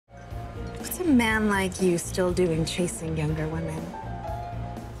What's a man like you still doing chasing younger women?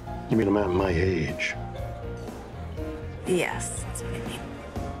 You mean a man my age? Yes, that's what I mean.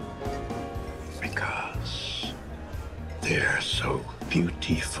 Because they're so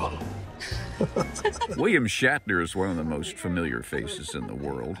beautiful. William Shatner is one of the most familiar faces in the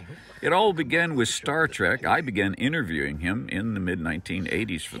world. It all began with Star Trek. I began interviewing him in the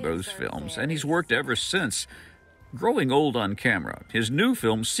mid-1980s for those films, and he's worked ever since. Growing old on camera, his new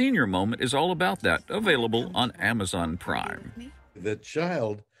film, Senior Moment, is all about that, available on Amazon Prime. The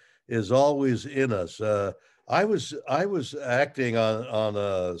child is always in us. I was acting on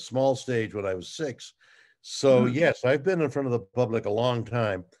a small stage when I was 6. So yes, I've been in front of the public a long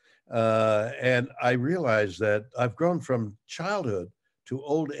time. And I realized that I've grown from childhood to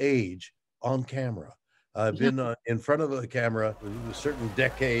old age on camera. I've been in front of a camera with certain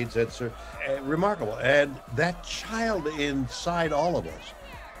decades. That's remarkable. And that child inside all of us,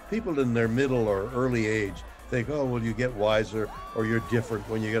 people in their middle or early age think, oh, well, you get wiser or you're different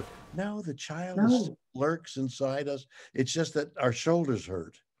when you get. No, the child lurks inside us. It's just that our shoulders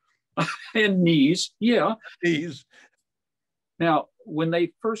hurt. And knees, yeah. Knees. Now, when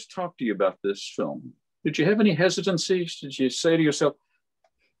they first talked to you about this film, did you have any hesitancies? Did you say to yourself,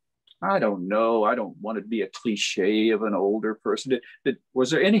 I don't know, I don't want to be a cliche of an older person?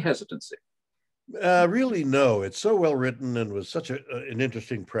 Was there any hesitancy? Really, no. It's so well written and was such an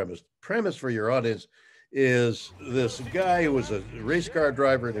interesting premise. Premise for your audience is this guy who was a race car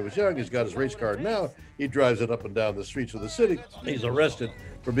driver and he was young. He's got his race car now. He drives it up and down the streets of the city. He's arrested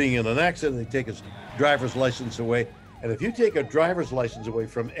for being in an accident. They take his driver's license away. And if you take a driver's license away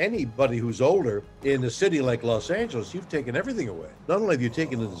from anybody who's older in a city like Los Angeles, you've taken everything away. Not only have you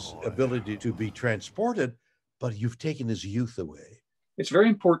taken his ability to be transported, but you've taken his youth away. It's very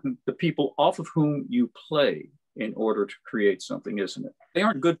important the people off of whom you play in order to create something, isn't it? They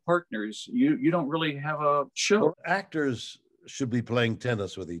aren't good partners. You don't really have a show. Well, actors should be playing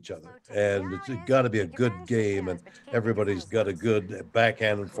tennis with each other. And it's got to be a good game, and everybody's got a good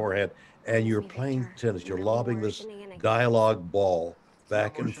backhand and forehand. And you're playing tennis. You're lobbing this dialogue ball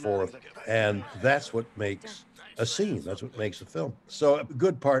back and forth. And that's what makes a scene. That's what makes a film. So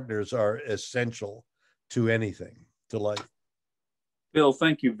good partners are essential to anything, to life. Bill,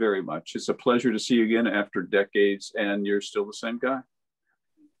 thank you very much. It's a pleasure to see you again after decades, and you're still the same guy.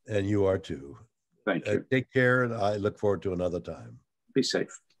 And you are too. Thank you. Take care, and I look forward to another time. Be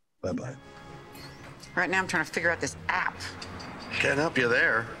safe. Bye-bye. Right now I'm trying to figure out this app. Can't help you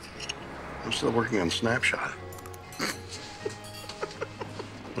there. I'm still working on Snapshot.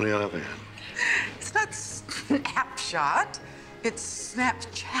 What do you have? It's not Snapshot, it's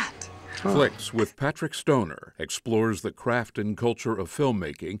Snapchat. Flicks with Patrick Stoner explores the craft and culture of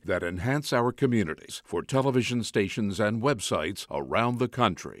filmmaking that enhance our communities for television stations and websites around the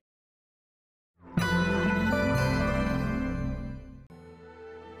country.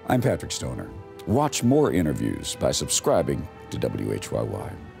 I'm Patrick Stoner. Watch more interviews by subscribing to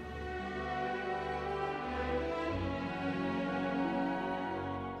WHYY.